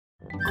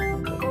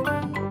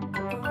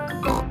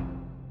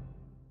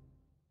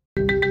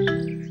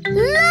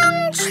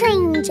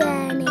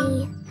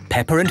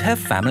Peppa and her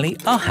family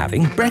are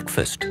having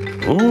breakfast.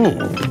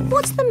 Oh.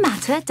 What's the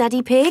matter,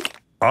 Daddy Pig?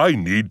 I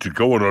need to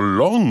go on a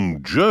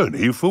long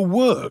journey for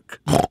work.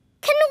 Can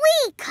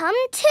we come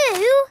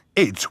too?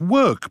 It's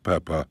work,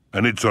 Peppa,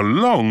 and it's a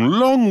long,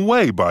 long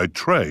way by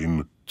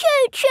train.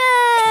 Choo-choo!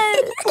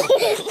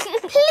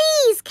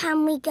 Please,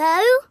 can we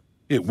go?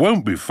 It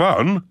won't be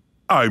fun.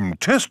 I'm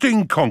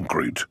testing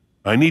concrete.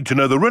 I need to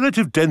know the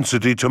relative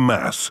density to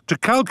mass to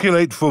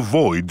calculate for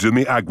voids in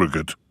the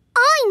aggregate.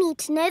 I need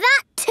to know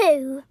that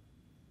too.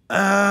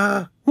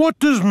 What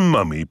does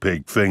Mummy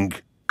Pig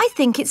think? I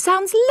think it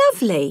sounds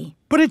lovely.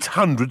 But it's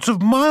hundreds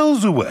of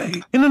miles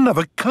away, in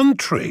another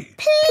country.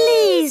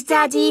 Please,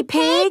 Daddy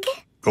Pig.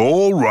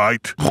 All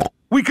right.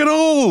 We can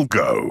all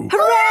go.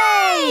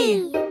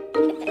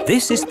 Hooray!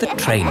 This is the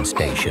train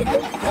station.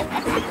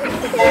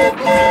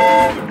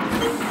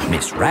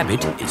 Miss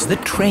Rabbit is the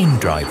train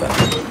driver.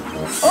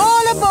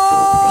 All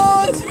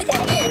aboard!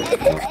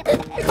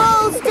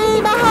 Full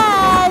steam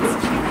ahead!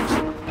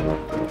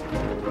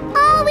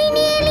 Are we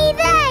nearly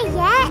there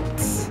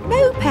yet?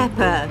 No,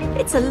 Peppa.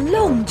 It's a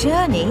long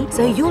journey,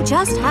 so you'll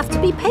just have to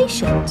be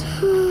patient.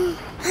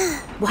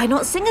 Why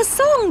not sing a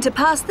song to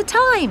pass the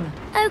time?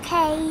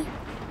 OK.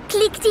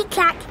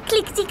 Clickety-clack,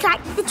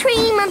 clickety-clack, the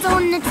train runs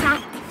on the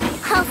track.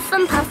 Huff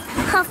and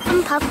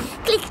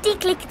puff,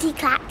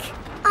 clickety-clickety-clack.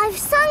 I've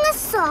sung a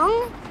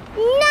song.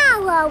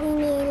 Now are we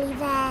nearly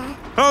there?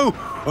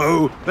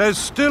 Oh, there's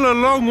still a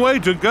long way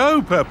to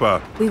go,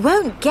 Peppa. We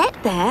won't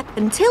get there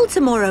until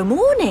tomorrow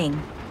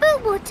morning.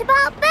 But what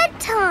about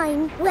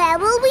bedtime? Where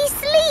will we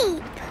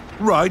sleep?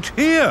 Right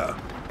here.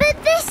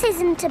 But this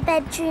isn't a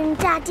bedroom,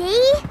 Daddy.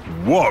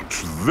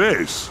 Watch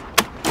this.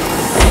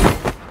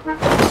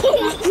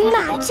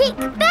 Magic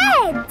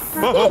beds!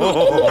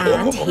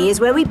 And here's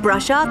where we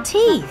brush our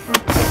teeth.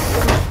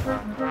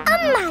 A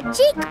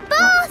magic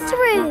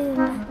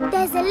bathroom!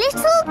 There's a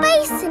little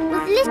basin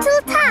with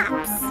little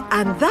taps.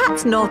 And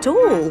that's not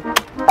all.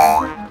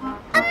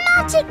 A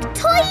magic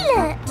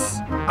toilet!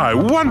 I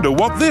wonder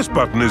what this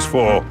button is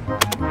for.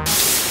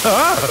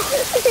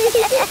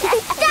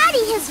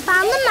 Daddy has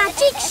found the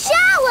magic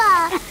shower!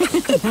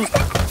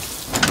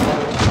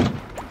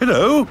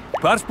 Hello?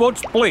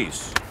 Passports,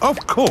 please. Of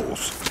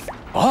course.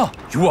 Ah,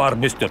 you are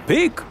Mr.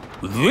 Pig?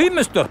 The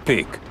Mr.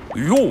 Pig.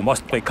 You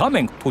must be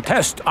coming to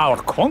test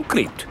our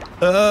concrete.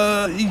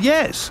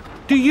 Yes.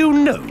 Do you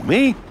know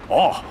me?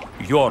 Oh,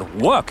 your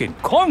work in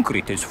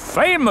concrete is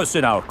famous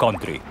in our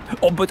country.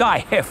 Oh, but I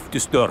have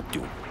disturbed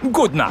you.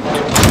 Good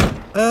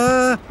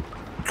night.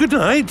 Good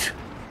night.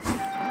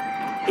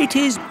 It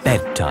is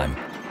bedtime.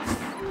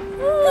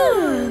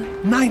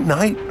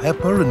 Night-night,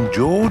 Peppa and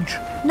George.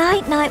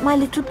 Night-night, my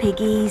little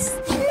piggies.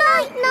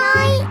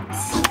 Night-night!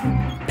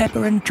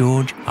 Peppa and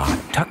George are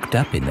tucked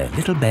up in their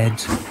little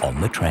beds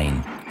on the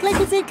train.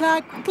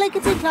 Clickety-clack,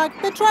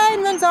 the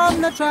train runs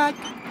on the track.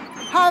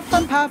 Huff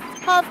and puff,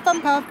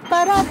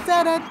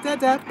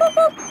 ba-da-da-da-da-da,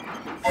 boop-boop.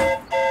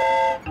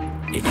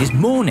 It is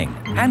morning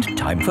and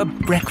time for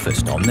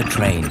breakfast on the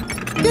train.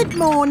 Good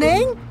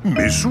morning.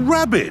 Miss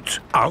Rabbit,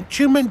 aren't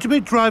you meant to be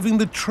driving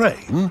the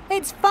train?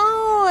 It's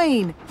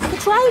fine. The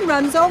train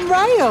runs on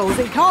rails.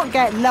 It can't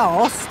get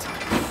lost.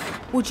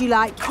 Would you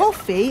like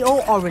coffee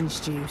or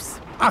orange juice?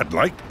 I'd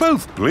like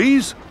both,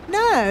 please.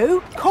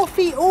 No,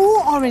 coffee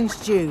or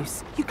orange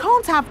juice. You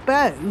can't have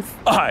both.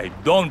 I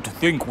don't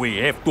think we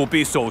have to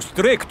be so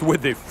strict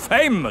with the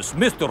famous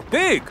Mr.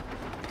 Pig.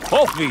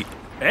 Coffee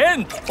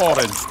and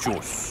orange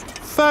juice.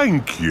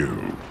 Thank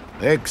you.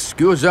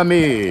 Excuse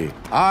me,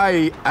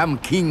 I am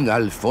King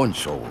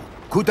Alfonso.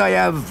 Could I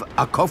have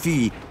a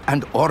coffee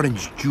and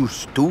orange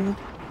juice too?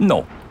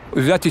 No,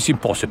 that is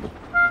impossible.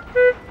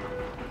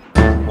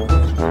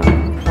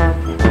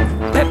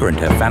 Peppa and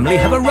her family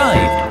have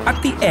arrived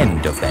at the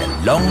end of their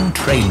long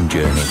train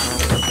journey.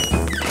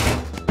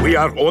 We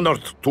are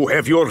honored to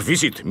have your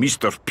visit,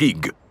 Mr.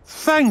 Pig.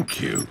 Thank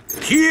you.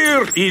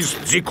 Here is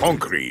the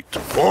concrete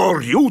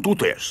for you to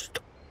test.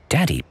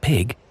 Daddy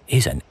Pig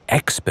is an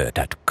expert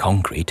at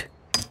concrete.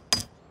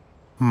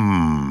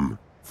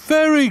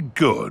 Very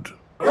good.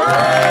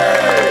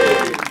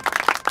 Hooray!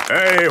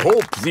 I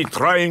hope the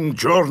trying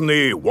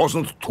journey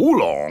wasn't too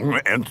long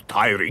and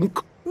tiring.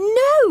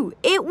 No,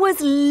 it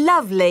was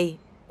lovely.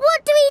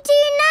 What do we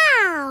do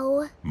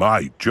now?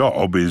 My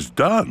job is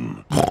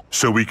done.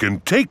 So we can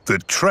take the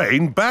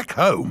train back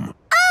home.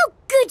 Oh,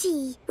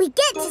 goody! We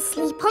get to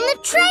sleep on the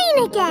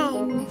train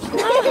again.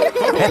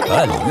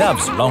 Peppa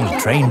loves long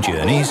train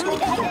journeys.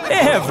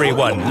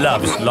 Everyone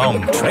loves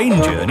long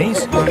train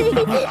journeys.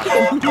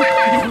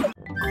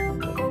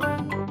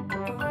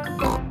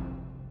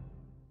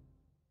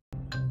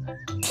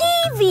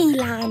 TV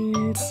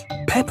Land.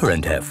 Peppa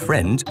and her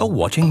friends are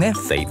watching their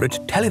favourite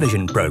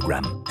television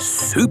programme,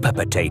 Super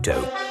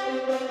Potato.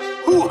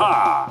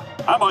 Hoo-ha!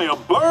 Am I a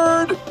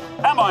bird?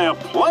 Am I a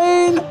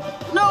plane?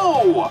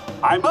 No!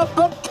 I'm a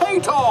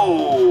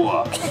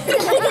potato!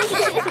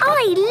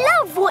 I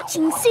love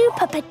watching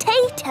Super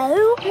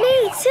Potato.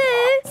 Me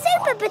too.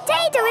 Super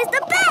Potato is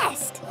the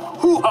best.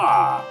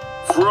 Hoo-ha!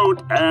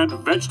 Fruit and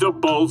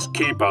vegetables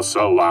keep us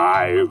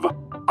alive.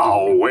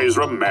 Always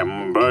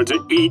remember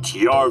to eat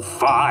your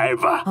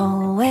 5.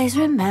 Always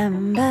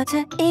remember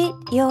to eat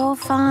your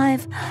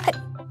 5.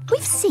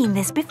 We've seen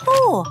this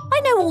before.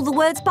 I know all the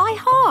words by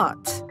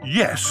heart.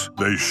 Yes,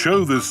 they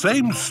show the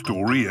same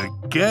story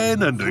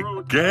again and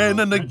again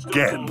and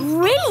again.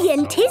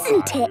 Brilliant,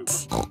 isn't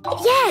it?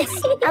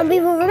 Yes, and we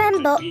will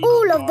remember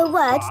all of the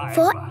words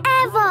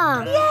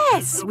forever.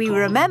 Yes, we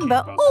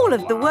remember all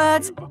of the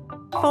words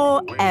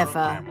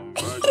forever.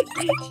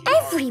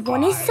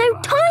 Everyone is so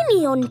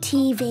tiny on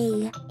TV.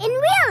 In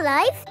real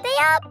life, they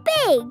are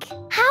big.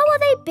 How are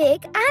they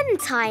big and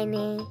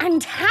tiny?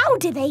 And how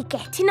do they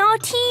get in our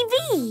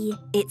TV?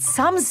 It's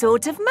some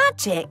sort of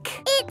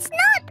magic. It's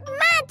not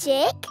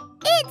magic,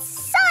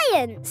 it's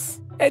science.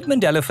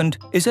 Edmund Elephant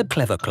is a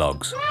clever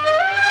clogs.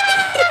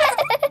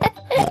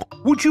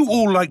 Would you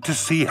all like to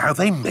see how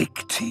they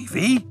make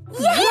TV?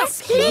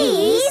 Yes,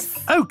 please.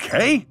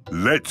 OK,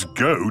 let's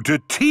go to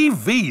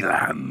TV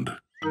Land.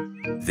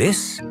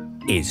 This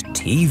is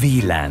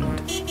TV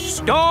Land.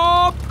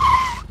 Stop!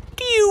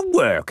 Do you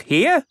work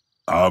here?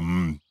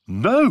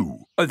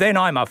 No. Then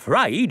I'm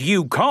afraid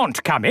you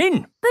can't come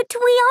in. But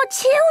we are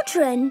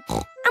children,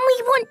 and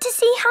we want to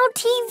see how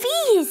TV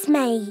is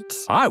made.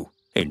 Oh,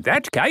 in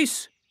that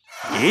case,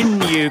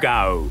 in you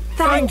go.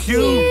 Thank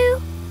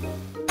you.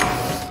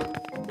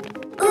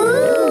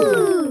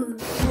 Ooh!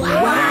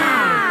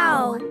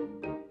 Wow!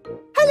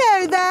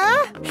 Hello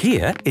there.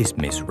 Here is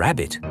Miss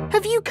Rabbit.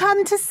 Have you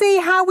come to see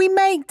how we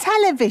make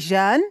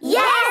television?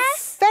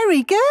 Yes!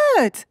 Very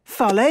good.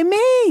 Follow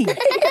me.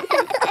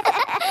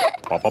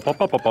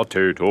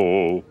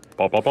 Potato.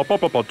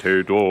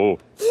 Potato.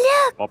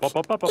 Look,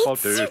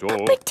 it's Super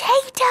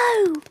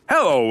Potato.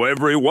 Hello,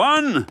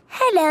 everyone.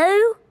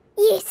 Hello.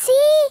 You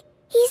see,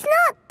 he's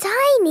not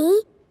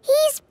tiny,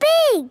 he's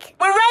big.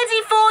 We're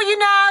ready for you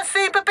now,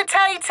 Super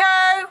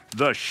Potato.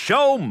 The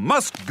show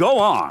must go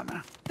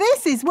on.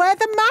 This is where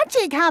the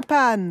magic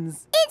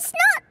happens. It's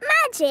not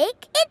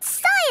magic,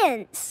 it's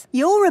science.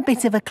 You're a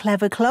bit of a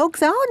clever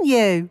clogs, aren't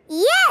you?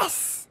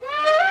 Yes.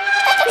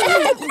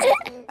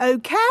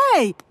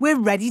 OK, we're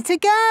ready to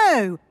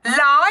go.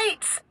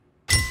 Lights,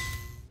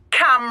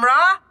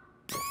 camera,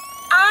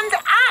 and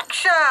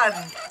action.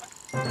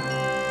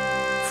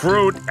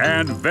 Fruit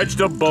and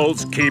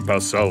vegetables keep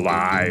us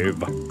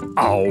alive.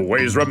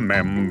 Always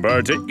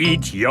remember to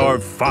eat your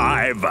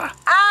 5.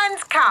 And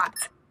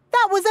cut.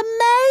 That was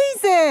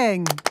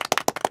amazing.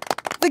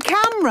 The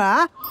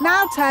camera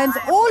now turns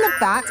all of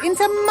that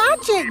into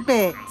magic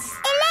bits.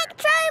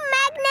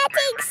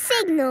 Electromagnetic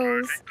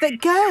signals. That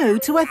go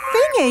to a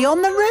thingy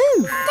on the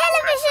roof.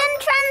 Television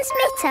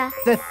transmitter.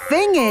 The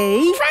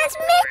thingy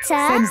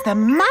Transmitter? sends the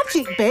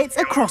magic bits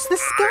across the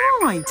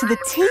sky to the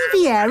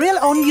TV aerial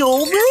on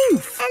your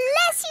roof.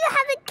 Unless you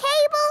have a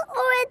cable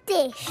or a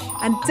dish.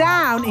 And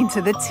down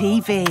into the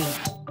TV.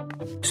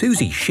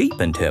 Susie Sheep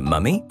and her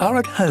mummy are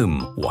at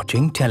home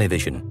watching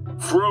television.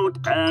 Fruit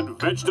and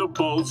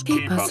vegetables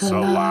keep us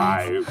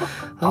alive.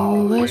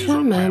 Always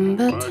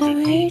remember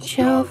to eat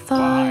your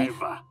 5.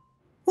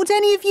 Would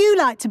any of you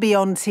like to be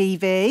on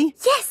TV?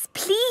 Yes,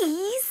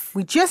 please.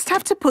 We just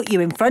have to put you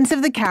in front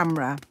of the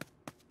camera.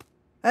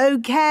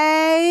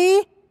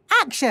 OK,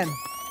 action.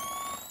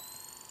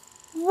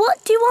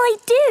 What do I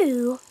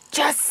do?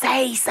 Just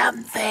say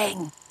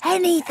something.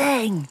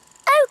 Anything.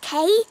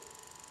 OK,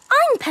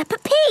 I'm Peppa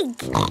Pig.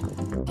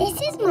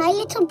 This is my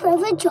little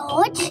brother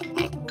George.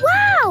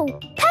 Wow!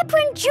 Peppa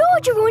and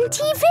George are on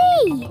TV.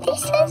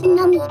 This is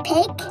Mummy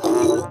Pig.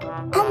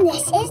 And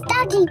this is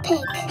Daddy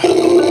Pig.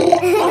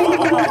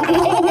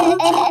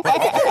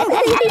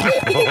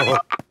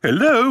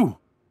 Hello.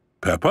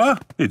 Peppa,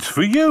 it's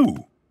for you.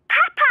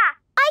 Peppa!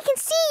 I can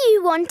see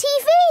you on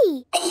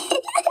TV.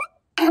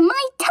 Am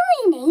I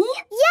tiny?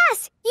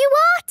 Yes, you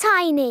are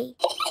tiny.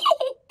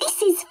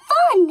 This is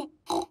fun.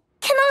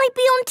 Can I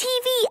be on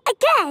TV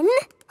again?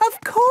 Of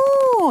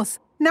course.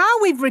 Now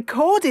we've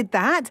recorded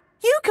that,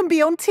 you can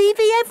be on TV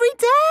every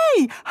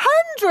day.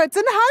 Hundreds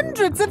and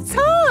hundreds of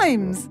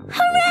times.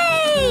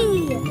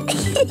 Hooray!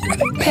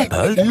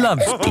 Peppa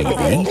loves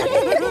TV.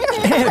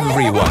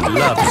 Everyone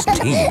loves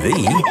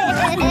TV.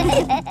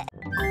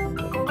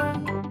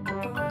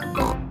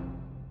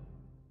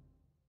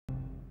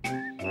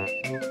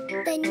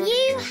 The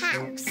new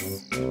house.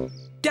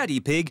 Daddy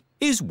Pig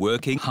is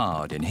working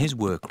hard in his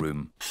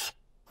workroom.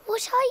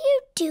 What are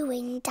you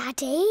doing,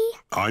 Daddy?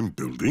 I'm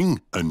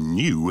building a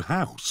new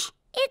house.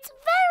 It's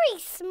very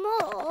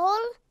small.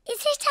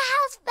 Is it a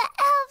house for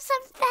elves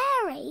and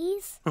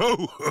fairies?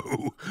 Oh,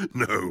 ho,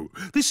 no.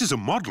 This is a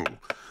model.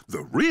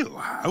 The real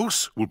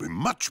house will be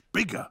much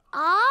bigger.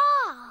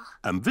 Ah.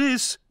 And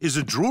this is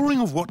a drawing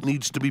of what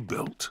needs to be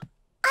built.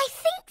 I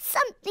think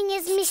something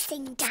is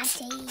missing,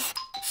 Daddy.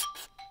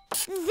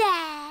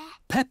 There.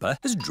 Peppa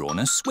has drawn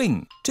a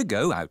swing to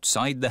go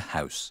outside the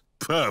house.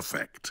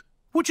 Perfect.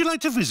 Would you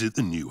like to visit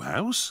the new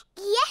house?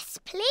 Yes,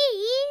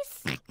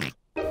 please.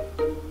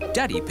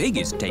 Daddy Pig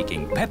is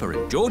taking Peppa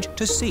and George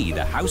to see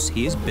the house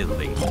he is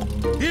building.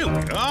 Here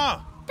we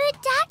are.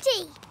 But,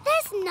 Daddy,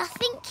 there's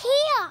nothing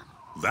here.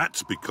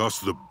 That's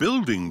because the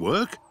building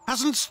work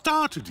hasn't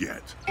started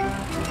yet.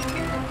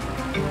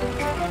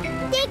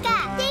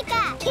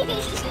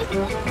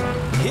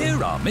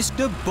 Here are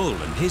Mr. Bull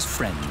and his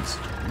friends.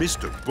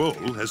 Mr.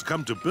 Bull has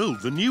come to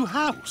build the new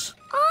house.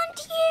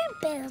 Aren't you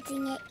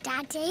building it,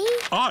 Daddy?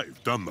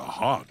 I've done the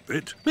hard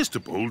bit.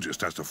 Mr. Bull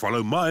just has to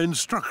follow my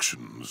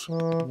instructions.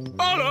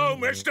 Hello,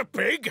 Mr.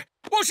 Pig.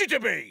 What's it to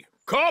be?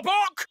 Car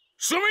park?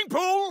 Swimming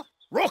pool?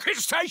 Rocket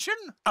station?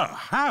 A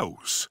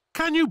house?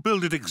 Can you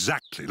build it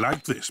exactly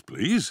like this,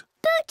 please?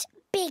 But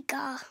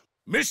bigger.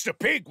 Mr.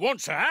 Pig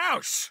wants a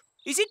house.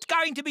 Is it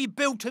going to be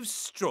built of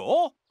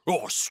straw?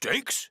 Or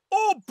sticks?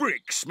 Or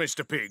bricks,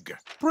 Mr. Pig?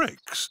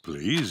 Bricks,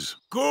 please.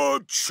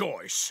 Good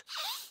choice.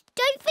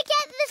 Don't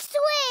forget the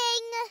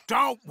swing.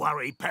 Don't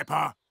worry,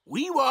 Peppa.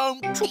 We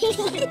won't. Can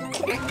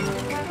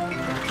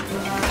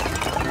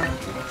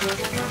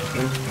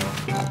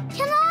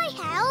I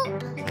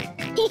help?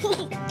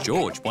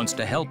 George wants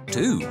to help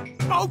too.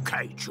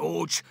 OK,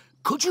 George.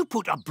 Could you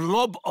put a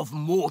blob of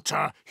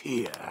mortar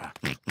here?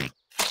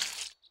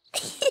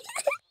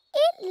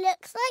 It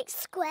looks like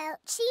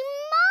squelchy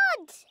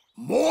mud.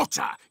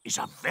 Mortar is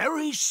a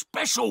very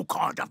special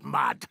kind of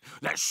mud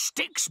that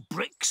sticks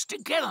bricks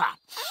together.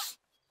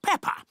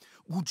 Peppa,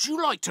 would you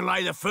like to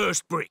lay the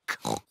first brick?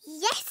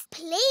 Yes,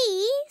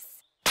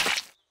 please.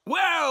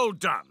 Well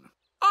done.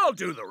 I'll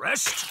do the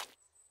rest.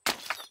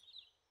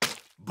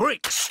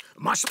 Bricks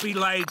must be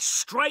laid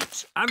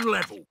straight and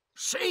level.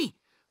 See?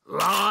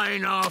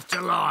 Line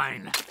after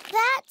line.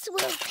 That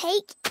will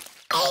take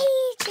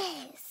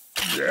ages.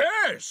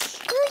 Yes.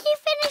 Will you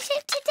finish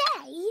it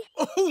today?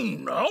 Oh,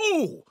 no.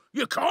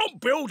 You can't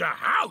build a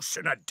house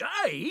in a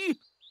day.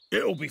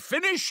 It'll be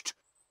finished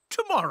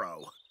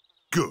tomorrow.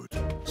 Good.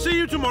 See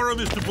you tomorrow,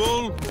 Mr.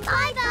 Bull.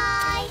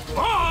 Bye-bye.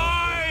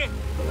 Bye!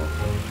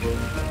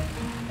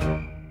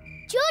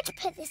 George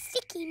put the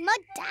sticky mud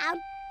down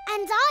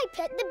and I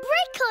put the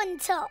brick on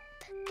top.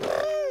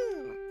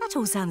 That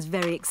all sounds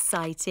very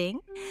exciting.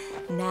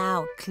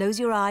 Now, close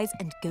your eyes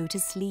and go to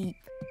sleep.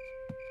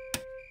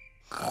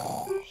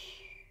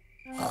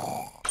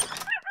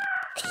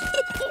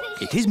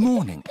 It is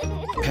morning.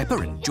 Peppa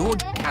and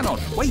George cannot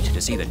wait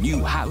to see the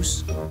new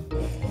house.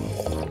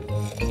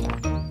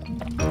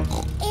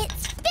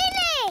 It's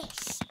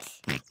finished!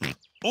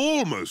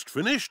 Almost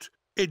finished.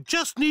 It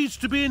just needs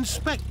to be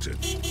inspected.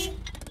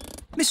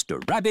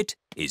 Mr. Rabbit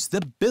is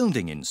the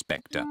building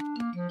inspector.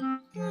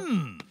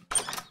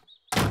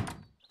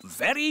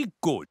 Very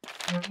good.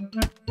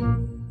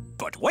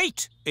 But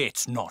wait,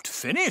 it's not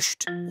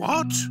finished.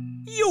 What?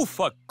 You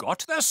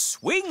forgot the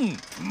swing.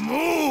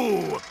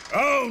 Moo!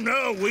 Oh,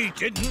 no, we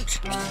didn't.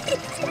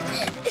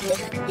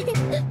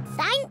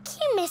 Thank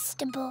you,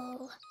 Mr.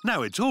 Bull.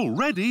 Now it's all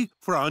ready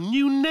for our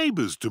new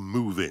neighbours to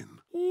move in.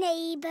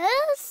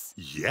 Neighbours?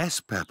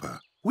 Yes,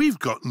 Peppa. We've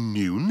got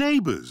new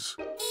neighbours.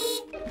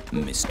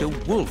 Mr.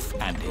 Wolf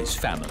and his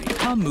family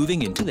are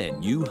moving into their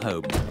new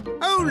home.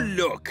 Oh,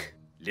 look!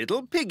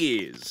 Little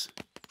piggies.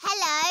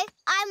 Hello,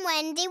 I'm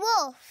Wendy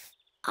Wolf.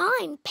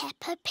 I'm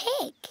Peppa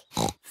Pig.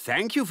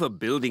 Thank you for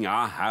building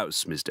our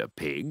house, Mr.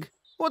 Pig.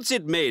 What's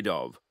it made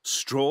of?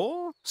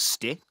 Straw?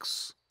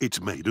 Sticks?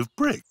 It's made of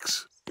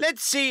bricks.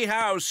 Let's see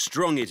how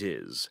strong it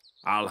is.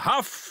 I'll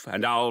huff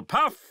and I'll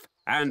puff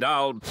and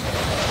I'll...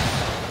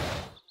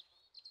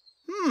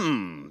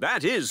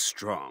 that is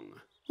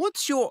strong.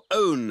 What's your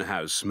own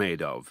house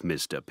made of,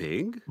 Mr.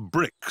 Pig?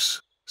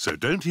 Bricks. So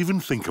don't even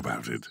think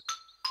about it.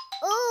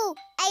 Ooh,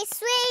 a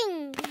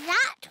swing.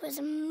 That was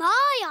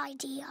my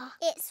idea.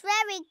 It's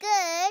very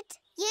good.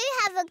 You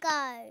have a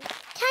go.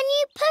 Can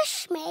you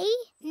push me?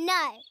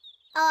 No.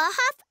 I'll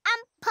huff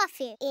and puff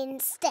you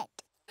instead.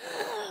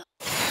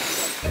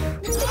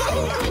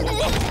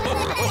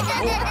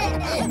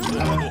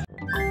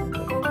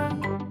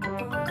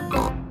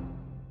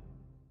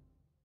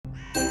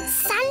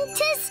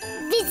 Santa's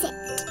visit.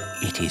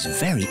 It is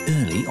very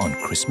early on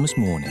Christmas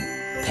morning.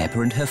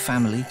 Peppa and her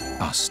family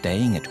are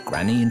staying at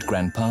Granny and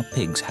Grandpa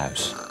Pig's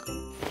house.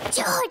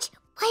 George,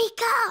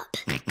 wake up!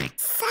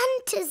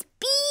 Santa's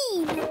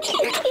bean!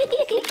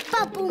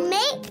 Bubble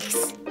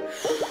mix!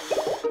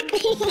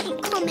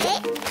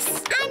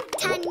 Comics and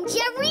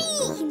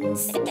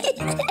tangerines!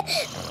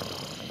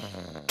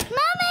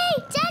 Mummy!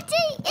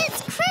 Daddy!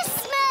 It's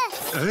Christmas!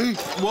 Hey,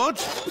 what?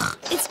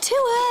 It's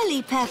too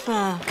early,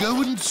 Peppa.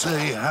 Go and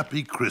say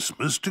Happy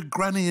Christmas to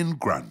Granny and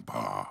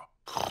Grandpa.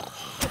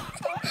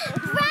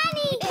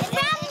 Granny!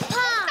 Grandpa!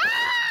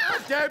 Ah!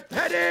 Don't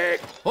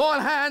panic! All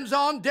hands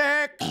on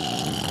deck!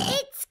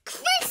 It's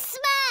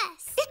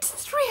Christmas! It's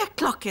 3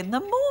 o'clock in the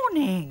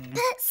morning.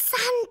 But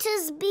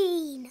Santa's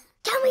been.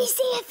 Can we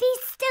see if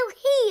he's still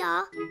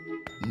here?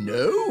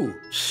 No,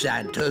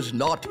 Santa's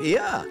not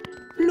here.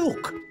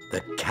 Look, the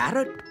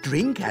carrot,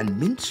 drink and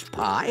mince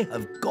pie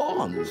have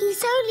gone.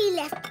 He's only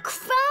left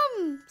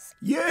crumbs.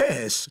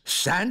 Yes,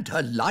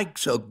 Santa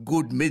likes a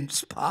good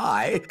mince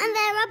pie. And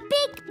there are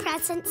big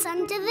presents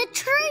under the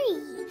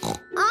tree.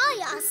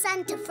 I asked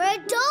Santa for a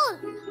doll.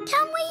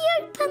 Can we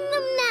open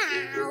them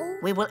now?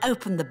 We will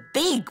open the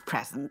big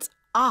presents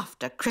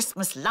after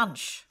Christmas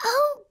lunch.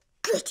 Oh,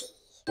 goody.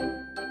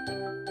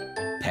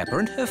 Peppa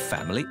and her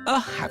family are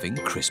having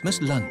Christmas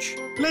lunch.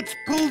 Let's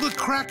pull the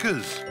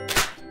crackers.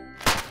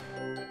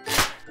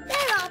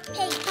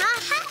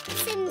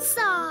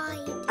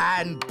 inside.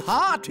 And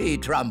party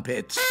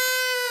trumpets.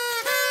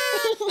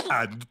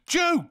 And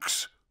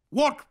jokes.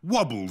 What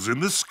wobbles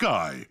in the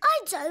sky? I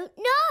don't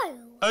know.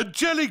 A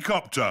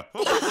jellycopter.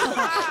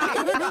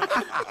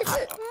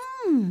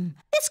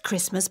 This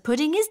Christmas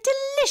pudding is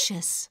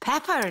delicious.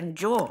 Peppa and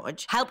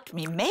George helped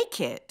me make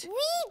it.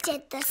 We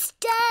did the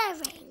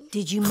stirring.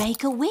 Did you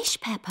make a wish,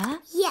 Peppa?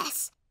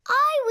 Yes,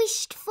 I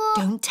wished for...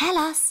 Don't tell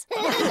us.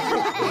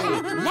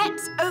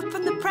 Let's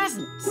open the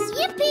presents.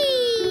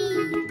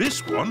 Yippee!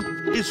 This one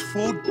is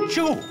for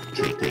George.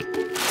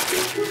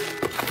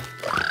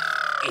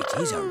 It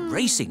is a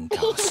racing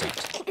car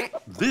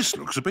set. This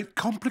looks a bit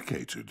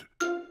complicated.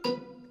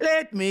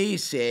 Let me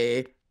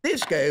see.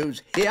 This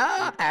goes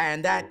here,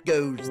 and that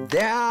goes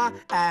there,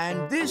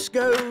 and this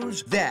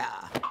goes there.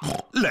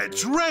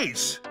 Let's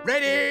race.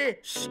 Ready,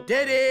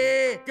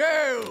 steady,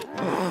 go!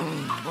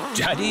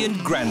 Daddy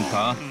and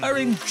Grandpa are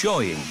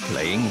enjoying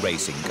playing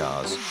racing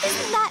cars.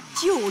 Isn't that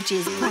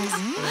George's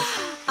present?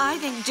 I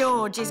think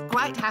George is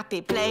quite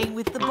happy playing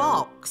with the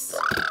box.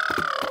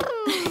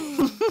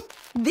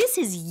 This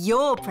is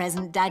your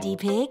present, Daddy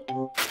Pig.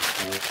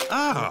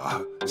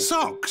 Ah,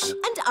 socks.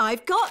 And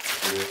I've got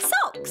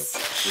socks.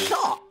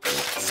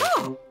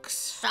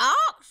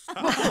 Socks.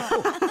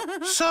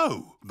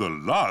 So, the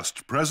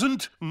last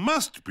present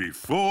must be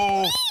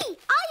for...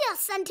 I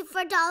asked Santa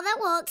for a doll that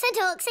walks and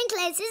talks and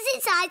closes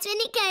its eyes when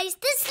it goes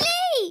to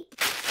sleep.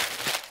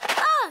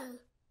 Oh,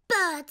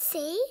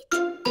 birdseed.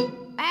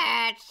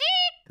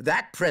 Birdseed?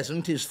 That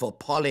present is for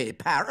Polly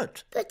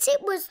Parrot. But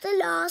it was the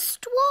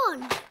last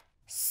one.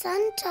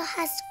 Santa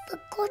has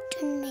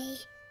forgotten me.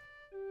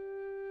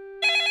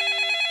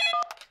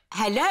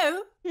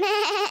 Hello? Can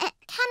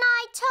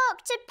I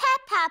talk to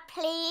Peppa,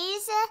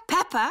 please?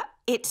 Peppa,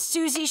 it's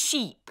Susie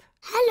Sheep.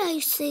 Hello,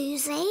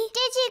 Susie.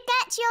 Did you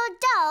get your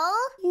doll?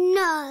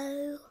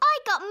 No. I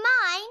got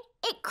mine.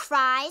 It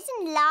cries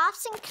and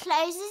laughs and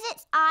closes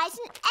its eyes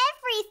and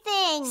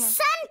everything.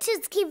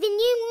 Santa's given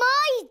you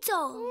my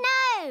doll.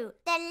 No,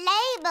 the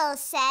label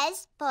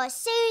says for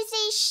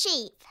Susie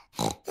Sheep.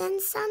 Then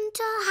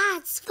Santa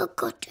has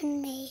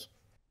forgotten me.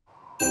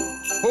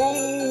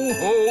 Ho,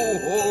 ho,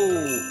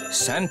 ho!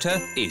 Santa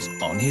is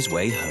on his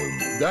way home.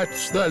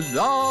 That's the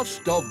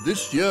last of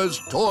this year's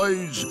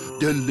toys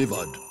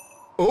delivered.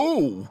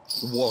 Oh,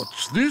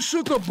 what's this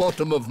at the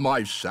bottom of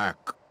my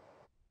sack?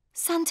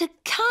 Santa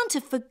can't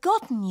have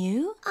forgotten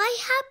you. I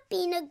have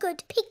been a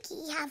good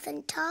piggy,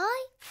 haven't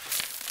I?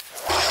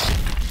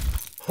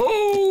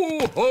 Ho,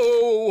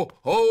 ho,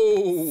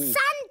 ho!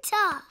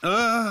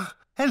 Santa!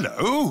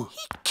 Hello.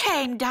 He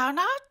came down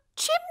our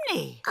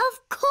chimney.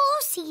 Of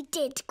course he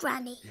did,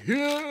 Granny.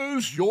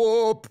 Here's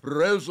your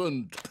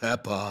present,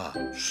 Peppa.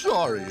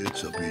 Sorry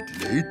it's a bit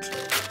late.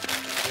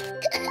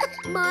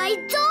 My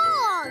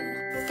doll!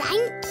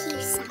 Thank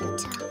you,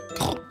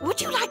 Santa.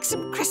 Would you like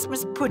some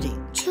Christmas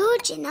pudding?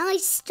 George and I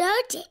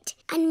stirred it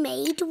and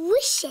made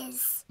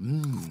wishes.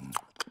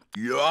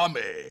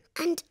 Yummy.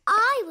 And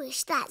I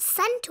wish that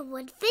Santa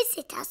would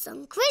visit us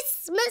on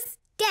Christmas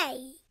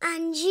Day.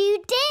 And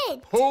you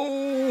did.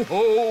 Ho,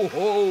 ho,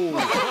 ho!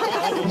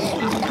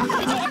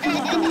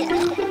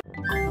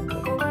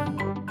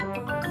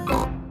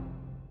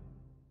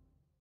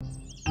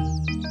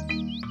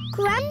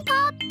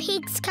 Grandpa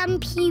Pig's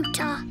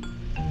computer.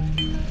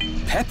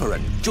 Peppa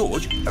and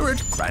George are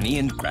at Granny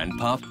and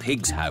Grandpa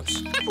Pig's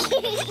house.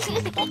 Grandpa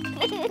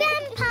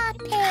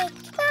Pig,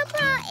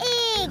 Grandpa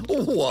Pig.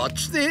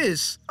 What's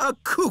this? A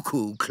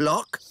cuckoo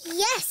clock?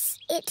 Yes,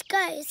 it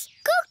goes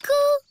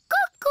cuckoo,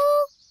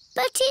 cuckoo,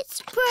 but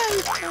it's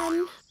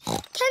broken.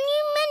 Can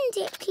you mend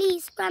it,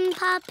 please,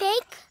 Grandpa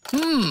Pig?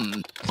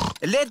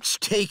 Let's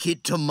take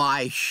it to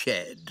my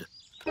shed.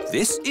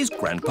 This is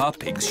Grandpa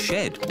Pig's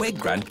shed, where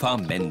Grandpa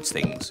mends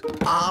things.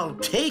 I'll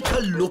take a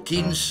look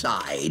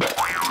inside.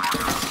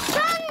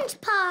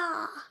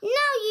 Grandpa!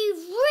 Now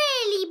you've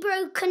really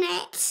broken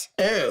it.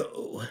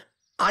 Oh,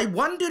 I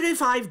wonder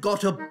if I've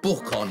got a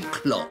book on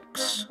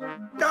clocks.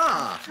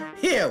 Ah,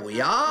 here we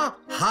are.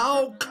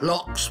 How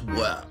clocks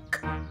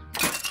work.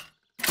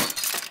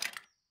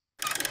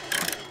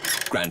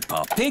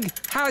 Grandpa Pig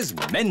has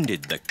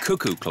mended the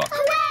cuckoo clock.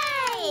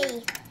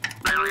 Hooray!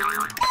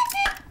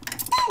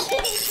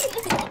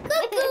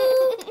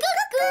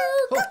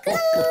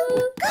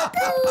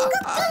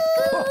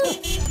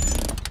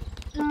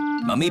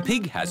 Mummy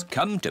Pig has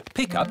come to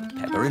pick up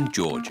Peppa and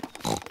George.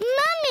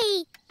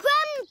 Mummy,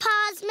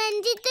 Grandpa's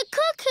mended the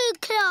cuckoo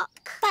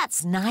clock.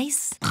 That's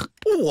nice.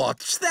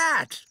 What's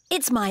that?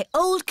 It's my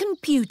old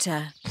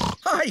computer.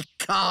 I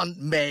can't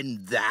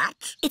mend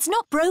that. It's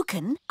not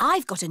broken.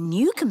 I've got a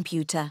new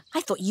computer. I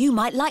thought you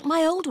might like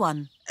my old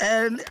one.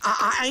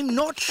 I'm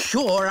not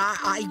sure.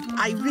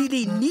 I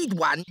really need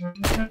one.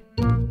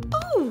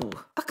 Oh,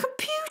 a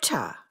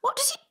computer. What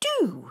does it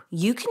do?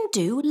 You can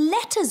do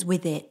letters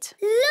with it.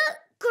 Look,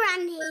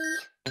 Granny.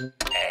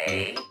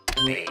 A,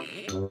 B,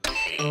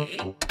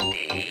 C,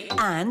 D.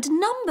 And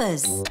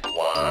numbers.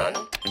 1,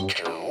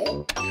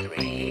 2,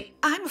 3.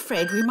 I'm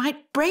afraid we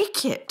might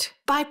break it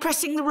by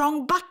pressing the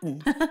wrong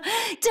button.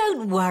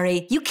 Don't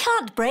worry, you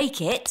can't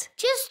break it.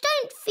 Just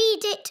don't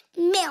feed it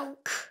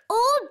milk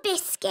or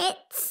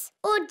biscuits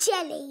or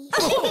jelly.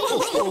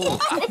 The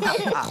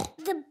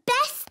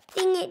best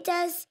thing it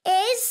does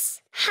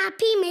is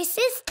Happy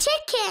Mrs.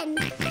 Chicken.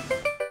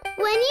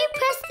 When you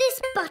press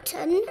this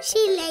button,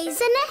 she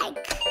lays an egg.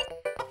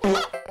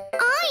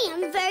 I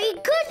am very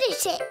good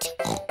at it,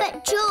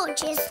 but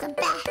George is the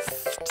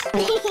best.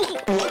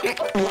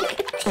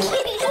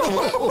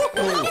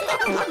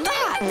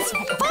 That's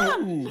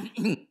fun!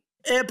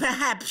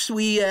 Perhaps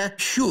we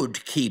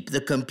should keep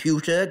the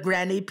computer,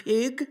 Granny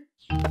Pig.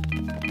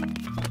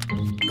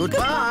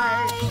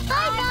 Goodbye.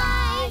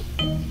 Bye-bye.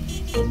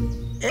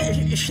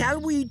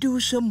 Shall we do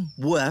some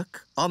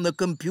work on the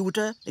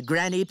computer,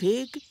 Granny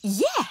Pig?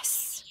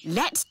 Yes,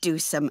 let's do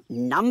some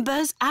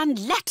numbers and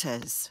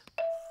letters.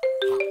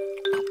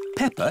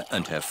 Peppa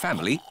and her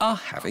family are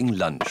having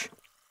lunch.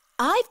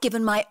 I've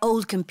given my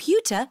old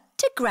computer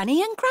to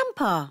Granny and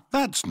Grandpa.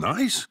 That's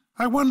nice.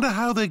 I wonder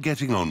how they're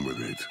getting on with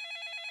it.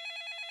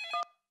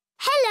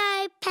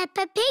 Hello,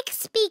 Peppa Pig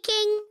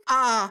speaking.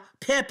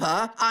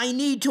 Peppa, I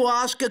need to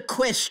ask a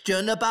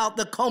question about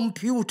the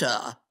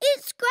computer.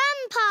 It's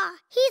Grandpa.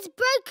 He's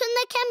broken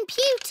the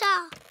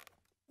computer.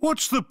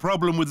 What's the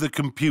problem with the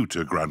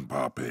computer,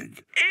 Grandpa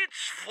Pig?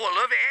 It's full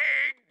of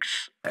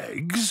eggs.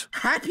 Eggs?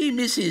 Happy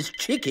Mrs.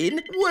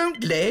 Chicken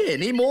won't lay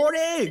any more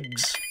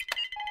eggs.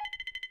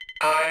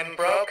 I'm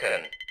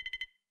broken.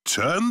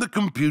 Turn the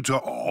computer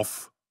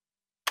off.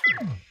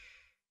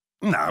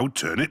 Now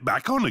turn it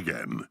back on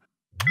again.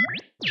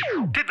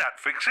 Did that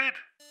fix it?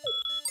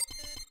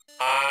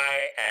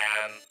 I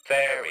am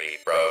very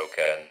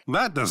broken.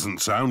 That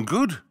doesn't sound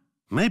good.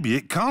 Maybe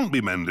it can't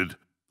be mended.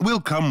 We'll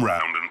come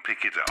round and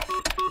pick it up.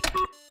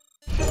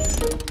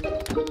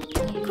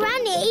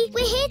 Granny,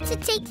 we're here to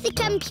take the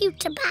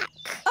computer back.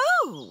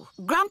 Oh,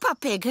 Grandpa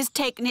Pig has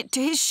taken it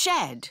to his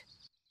shed.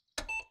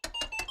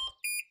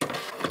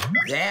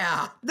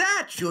 There,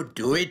 that should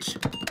do it.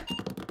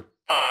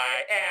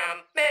 I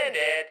am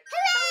mended.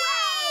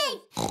 Hooray!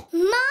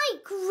 My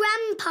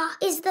Grandpa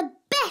is the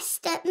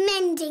best at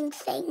mending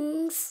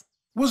things.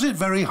 Was it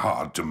very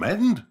hard to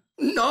mend?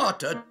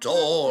 Not at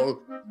all.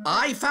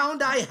 I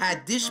found I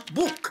had this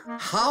book,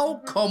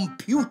 How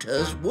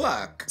Computers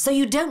Work. So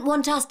you don't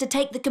want us to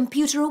take the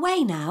computer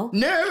away now?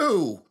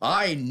 No,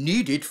 I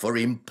need it for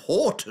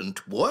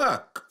important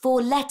work. For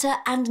letter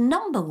and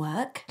number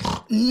work?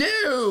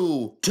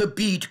 No, to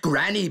beat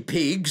Granny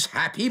Pig's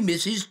Happy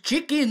Mrs.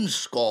 Chicken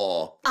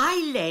score. I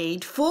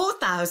laid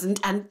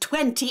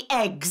 4,020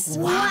 eggs.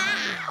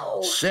 Wow!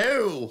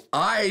 So,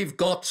 I've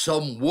got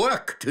some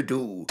work to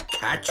do,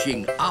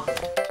 catching up.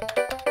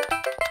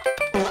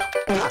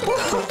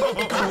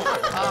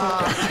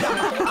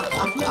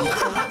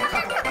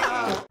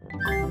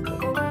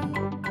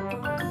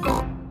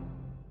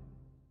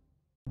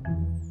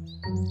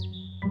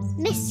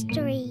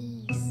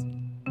 Mysteries.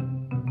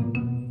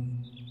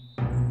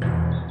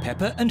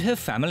 Peppa and her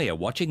family are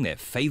watching their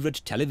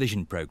favourite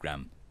television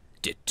programme,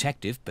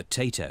 Detective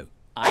Potato.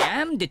 I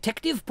am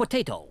Detective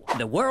Potato,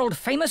 the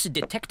world-famous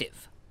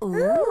detective.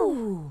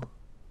 Ooh!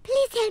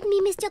 Please help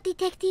me, Mr.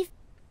 Detective.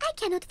 I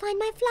cannot find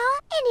my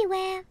flower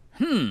anywhere.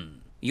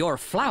 Your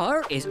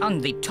flower is on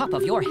the top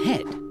of your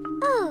head.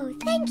 Oh,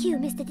 thank you,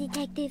 Mr.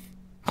 Detective.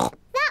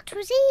 That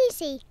was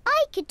easy.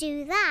 I could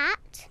do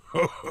that.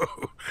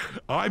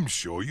 I'm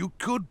sure you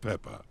could,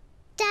 Peppa.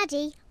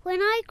 Daddy,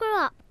 when I grow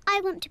up, I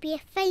want to be a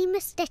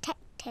famous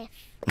detective.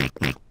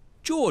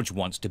 George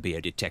wants to be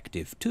a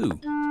detective too.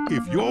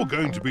 If you're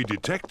going to be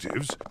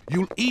detectives,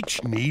 you'll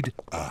each need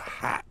a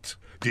hat.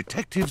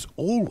 Detectives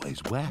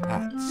always wear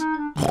hats.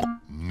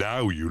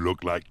 Now you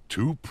look like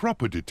two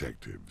proper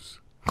detectives.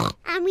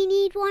 And we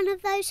need one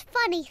of those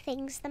funny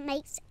things that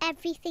makes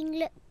everything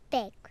look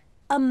big.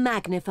 A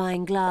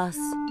magnifying glass.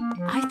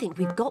 I think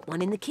we've got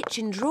one in the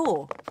kitchen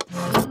drawer.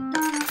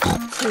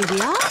 Here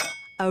we are.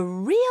 A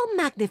real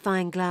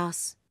magnifying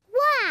glass.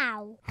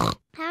 Wow!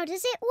 How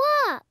does it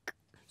work?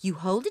 You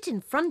hold it in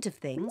front of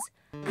things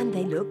and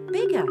they look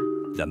bigger.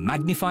 The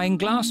magnifying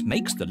glass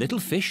makes the little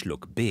fish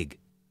look big.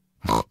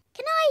 Can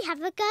I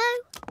have a go?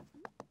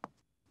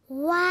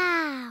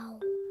 Wow!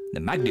 The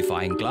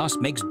magnifying glass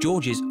makes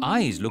George's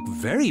eyes look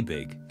very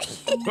big.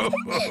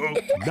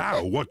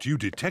 Now what you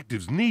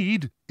detectives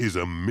need is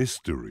a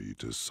mystery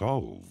to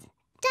solve.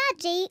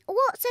 Daddy,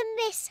 what's a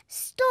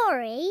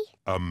story?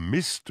 A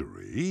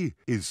mystery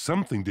is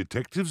something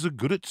detectives are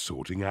good at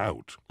sorting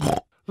out.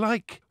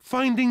 Like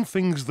finding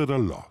things that are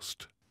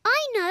lost.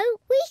 I know.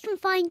 We can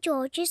find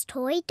George's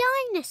toy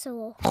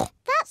dinosaur.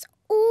 That's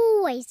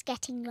always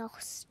getting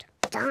lost.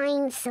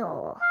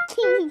 Dinosaur.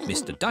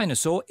 Mr.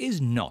 Dinosaur is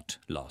not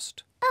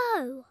lost.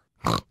 Oh.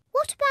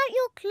 What about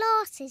your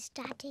glasses,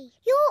 Daddy?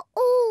 You're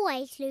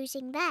always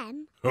losing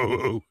them.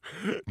 Oh,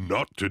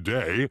 not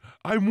today.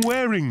 I'm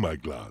wearing my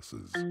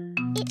glasses.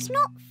 It's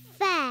not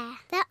fair.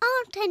 There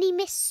aren't any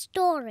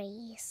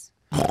stories.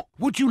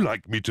 Would you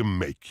like me to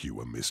make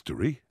you a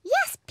mystery?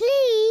 Yes,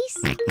 please.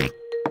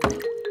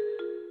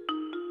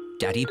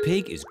 Daddy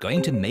Pig is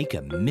going to make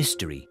a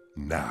mystery.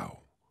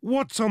 Now,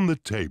 what's on the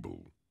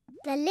table?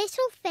 The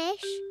little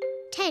fish,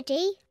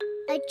 Teddy,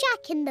 a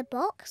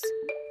jack-in-the-box,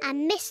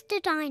 and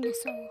Mr.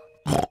 Dinosaur.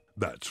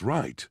 That's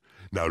right.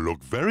 Now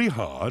look very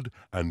hard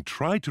and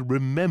try to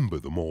remember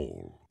them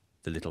all.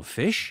 The little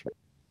fish,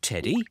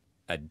 Teddy,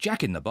 a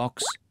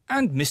jack-in-the-box,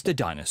 and Mr.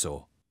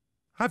 Dinosaur.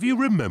 Have you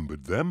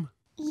remembered them?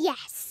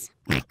 Yes.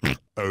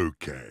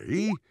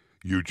 OK.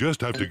 You just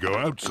have to go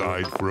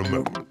outside for a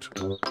moment.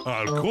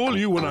 I'll call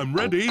you when I'm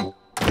ready.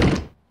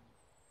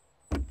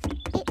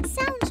 It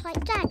sounds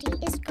like Daddy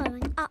is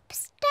going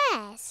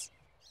upstairs.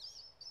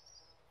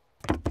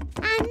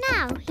 And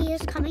now he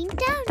is coming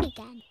down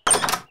again.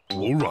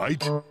 All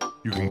right.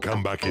 You can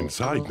come back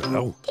inside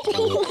now.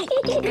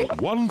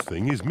 One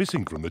thing is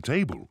missing from the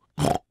table.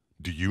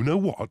 Do you know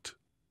what?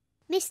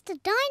 Mr.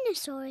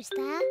 Dinosaur is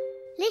there.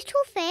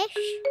 Little fish,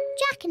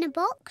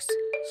 jack-in-a-box.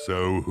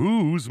 So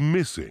who's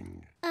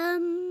missing?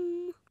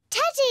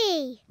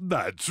 Teddy!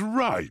 That's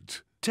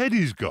right.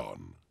 Teddy's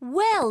gone.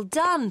 Well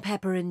done,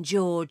 Peppa and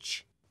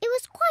George. It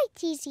was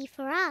quite easy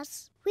for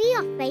us. We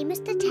are famous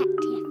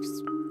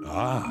detectives.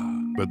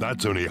 Ah, but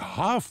that's only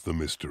half the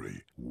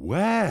mystery.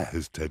 Where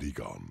has Teddy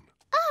gone?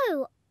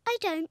 Oh, I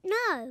don't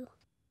know.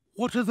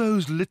 What are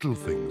those little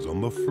things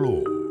on the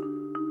floor?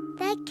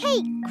 They're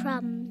cake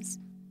crumbs.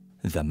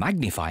 The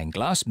magnifying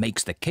glass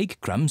makes the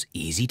cake crumbs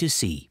easy to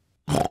see.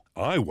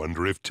 I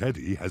wonder if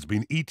Teddy has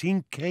been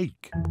eating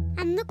cake.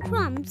 And the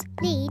crumbs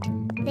lead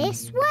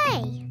this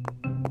way.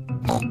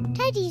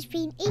 Teddy's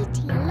been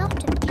eating a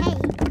lot of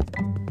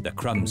cake. The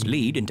crumbs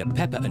lead into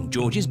Peppa and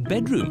George's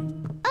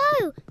bedroom.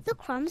 Oh, the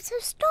crumbs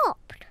have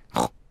stopped.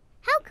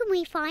 How can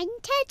we find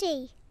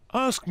Teddy?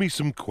 Ask me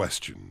some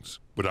questions,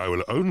 but I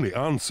will only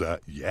answer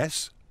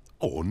yes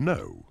or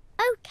no.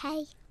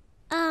 OK.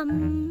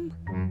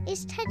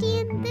 Is Teddy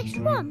in this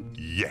room?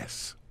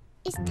 Yes.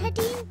 Is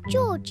Teddy in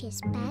George's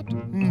bed?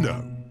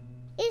 No.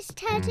 Is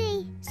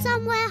Teddy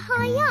somewhere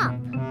high up?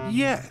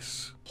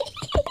 Yes.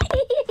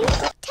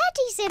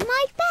 Teddy's in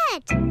my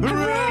bed!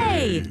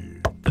 Hooray!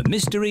 The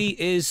mystery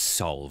is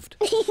solved.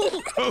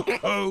 Ho,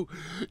 ho!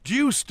 Do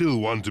you still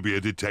want to be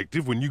a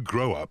detective when you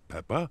grow up,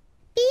 Peppa?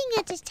 Being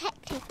a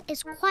detective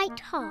is quite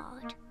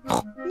hard.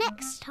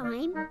 Next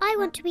time, I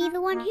want to be the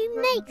one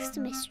who makes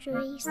the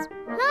mysteries.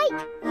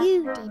 Like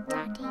you did,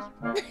 Daddy.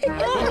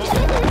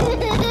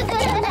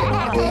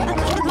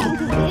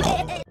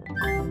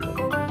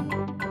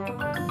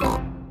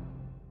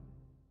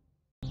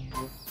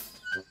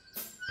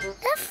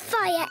 The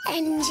fire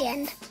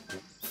engine.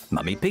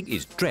 Mummy Pig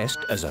is dressed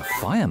as a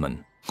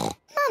fireman.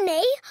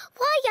 Mummy,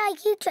 why are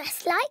you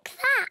dressed like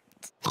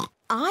that?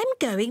 I'm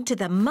going to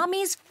the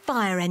Mummy's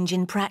fire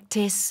engine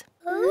practice.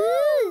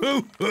 Ooh.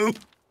 Ho, ho!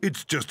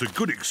 It's just a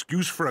good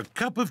excuse for a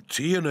cup of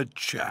tea and a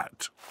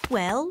chat.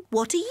 Well,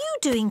 what are you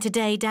doing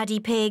today, Daddy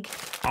Pig?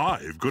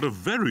 I've got a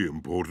very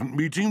important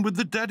meeting with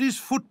the Daddy's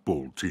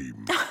football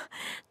team.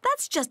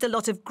 That's just a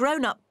lot of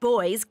grown-up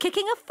boys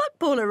kicking a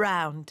football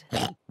around.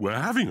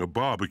 We're having a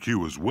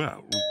barbecue as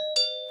well.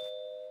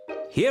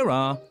 Here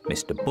are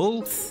Mr.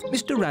 Bull,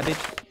 Mr. Rabbit,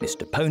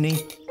 Mr. Pony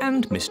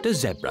and Mr.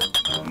 Zebra.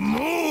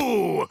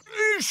 Moo!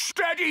 Is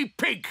Daddy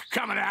Pig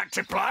coming out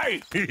to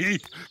play?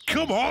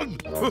 Come on!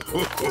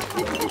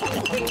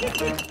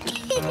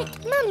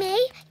 Mummy,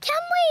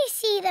 can we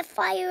see the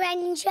fire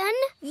engine?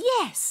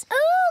 Yes.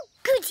 Oh,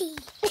 goody!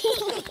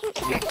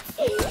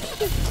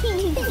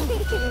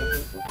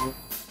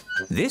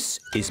 This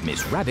is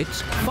Miss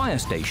Rabbit's fire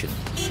station.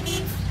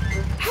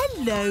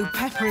 Hello,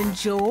 Peppa and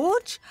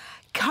George.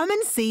 Come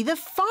and see the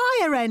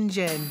fire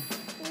engine.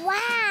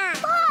 Wow!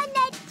 Fire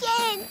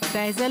engine!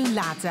 There's a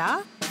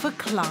ladder for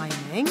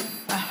climbing,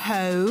 a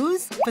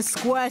hose for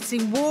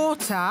squirting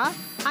water,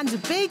 and a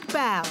big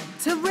bell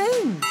to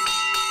ring.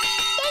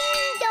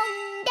 Ding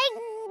dong, ding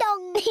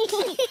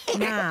dong.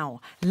 Now,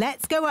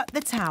 let's go up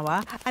the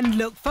tower and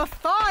look for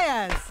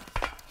fires.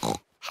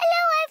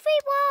 Hello,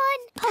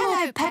 everyone.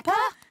 Hello, Peppa.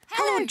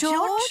 Hello,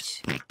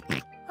 George.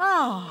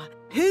 Ah,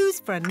 who's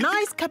for a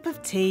nice cup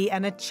of tea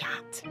and a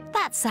chat?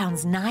 That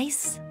sounds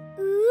nice.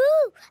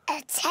 Ooh,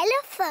 a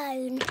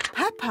telephone.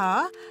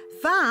 Peppa,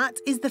 that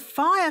is the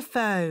fire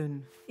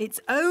phone. It's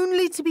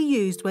only to be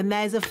used when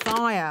there's a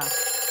fire.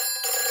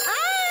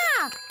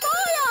 Ah!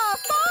 Fire!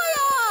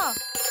 Fire!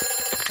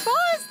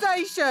 Fire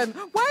station!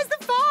 Where's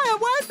the fire?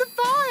 Where's the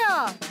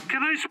fire?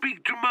 Can I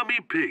speak to Mummy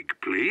Pig,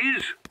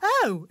 please?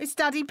 Oh, it's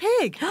Daddy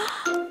Pig.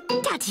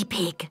 Daddy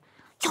Pig,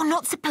 you're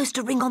not supposed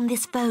to ring on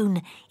this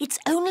phone. It's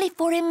only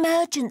for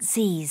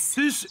emergencies.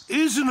 This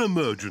is an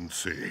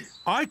emergency.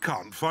 I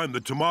can't find the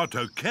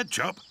tomato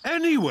ketchup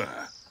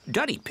anywhere.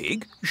 Daddy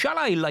Pig, shall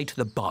I light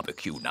the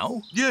barbecue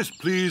now? Yes,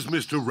 please,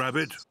 Mr.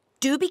 Rabbit.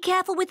 Do be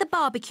careful with the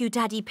barbecue,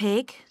 Daddy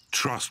Pig.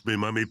 Trust me,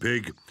 Mummy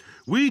Pig.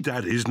 We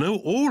daddies know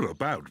all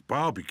about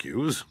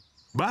barbecues.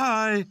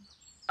 Bye.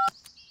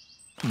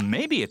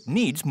 Maybe it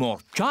needs more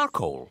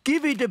charcoal.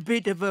 Give it a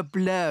bit of a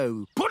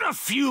blow. Put a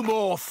few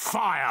more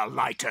fire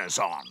lighters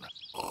on.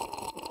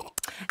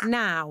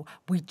 Now,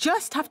 we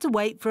just have to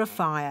wait for a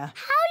fire.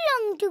 How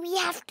long do we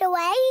have to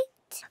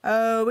wait?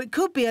 Oh, it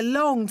could be a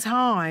long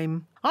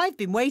time. I've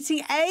been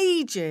waiting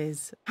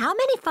ages. How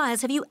many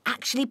fires have you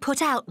actually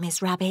put out,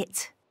 Miss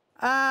Rabbit?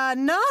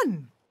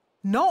 None.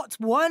 Not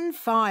one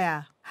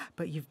fire.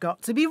 But you've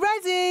got to be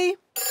ready.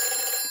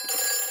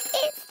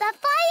 It's the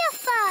fire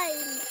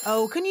phone.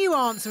 Oh, can you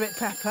answer it,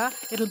 Peppa?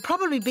 It'll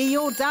probably be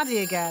your daddy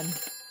again.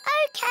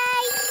 OK.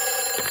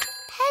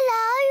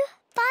 Hello,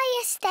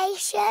 fire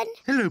station.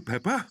 Hello,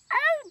 Peppa.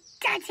 Oh,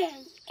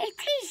 Daddy, it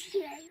is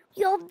you.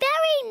 You're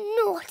very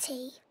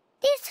naughty.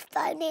 This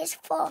phone is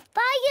for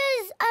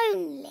fires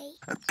only.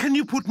 Can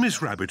you put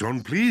Miss Rabbit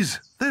on, please?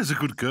 There's a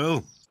good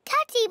girl.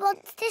 Daddy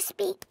wants to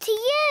speak to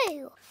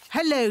you.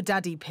 Hello,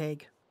 Daddy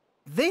Pig.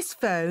 This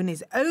phone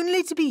is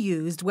only to be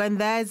used when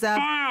there's a...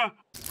 Fire!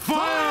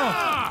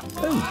 Fire!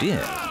 Oh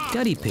dear,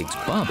 Daddy Pig's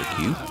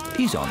barbecue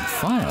is on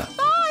fire.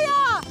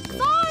 Fire!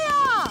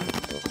 Fire!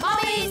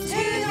 Mummy's to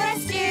the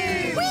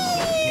rescue!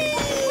 Whee!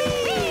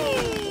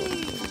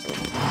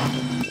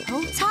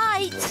 Hold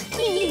tight!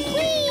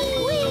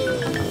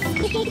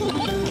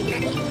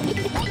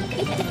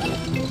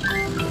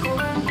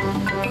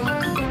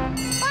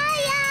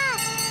 Fire!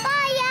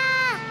 Fire!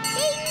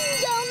 Ding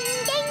dong,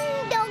 ding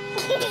dong.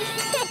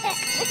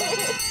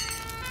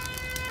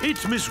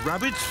 It's Miss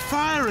Rabbit's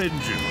fire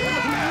engine.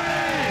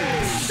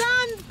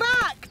 Stand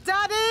back,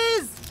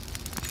 Daddies!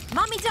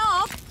 Mummy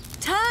Dog,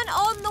 turn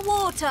on the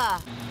water.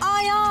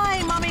 Aye,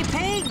 aye, Mummy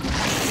Pig.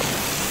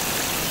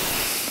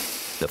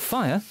 The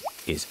fire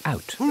is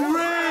out.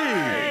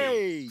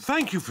 Hooray!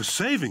 Thank you for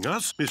saving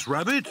us, Miss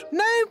Rabbit.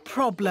 No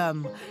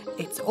problem.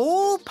 It's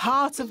all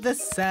part of the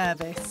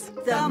service.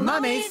 The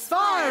Mummy's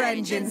Fire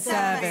Engine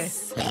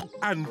Service.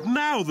 And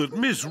now that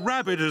Miss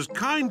Rabbit has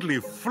kindly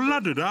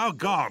flooded our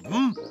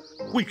garden,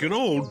 we can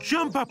all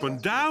jump up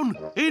and down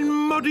in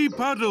muddy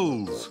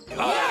puddles.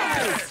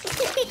 Yes!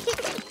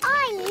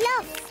 I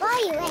love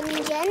fire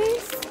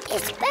engines,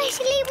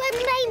 especially when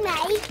they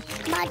make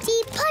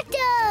muddy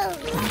puddles.